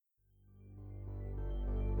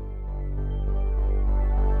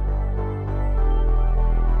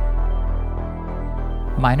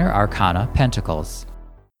Minor Arcana Pentacles.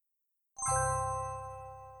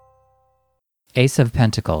 Ace of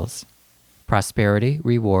Pentacles. Prosperity,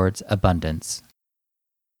 rewards, abundance.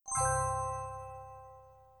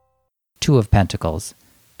 Two of Pentacles.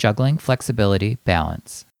 Juggling, flexibility,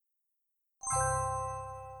 balance.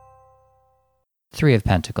 Three of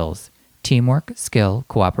Pentacles. Teamwork, skill,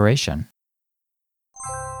 cooperation.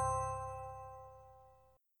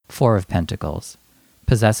 Four of Pentacles.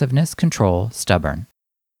 Possessiveness, control, stubborn.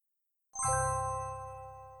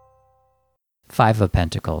 Five of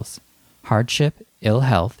Pentacles. Hardship, ill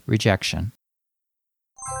health, rejection.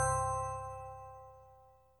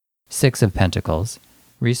 Six of Pentacles.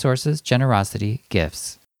 Resources, generosity,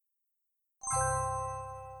 gifts.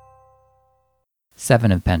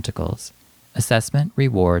 Seven of Pentacles. Assessment,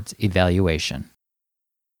 rewards, evaluation.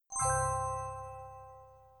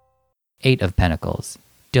 Eight of Pentacles.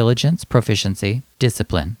 Diligence, proficiency,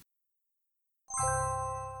 discipline.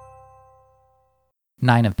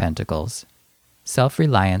 Nine of Pentacles.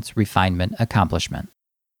 Self-reliance, refinement, accomplishment.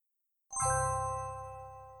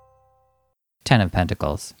 10 of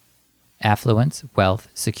Pentacles. Affluence, wealth,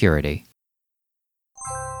 security.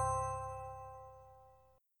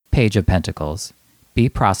 Page of Pentacles. Be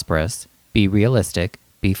prosperous, be realistic,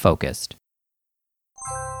 be focused.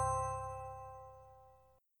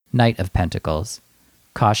 Knight of Pentacles.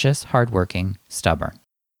 Cautious, hardworking, stubborn.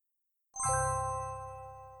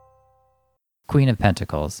 Queen of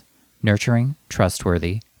Pentacles. Nurturing,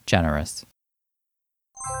 trustworthy, generous.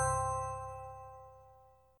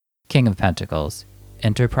 King of Pentacles.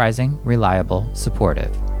 Enterprising, reliable,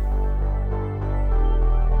 supportive.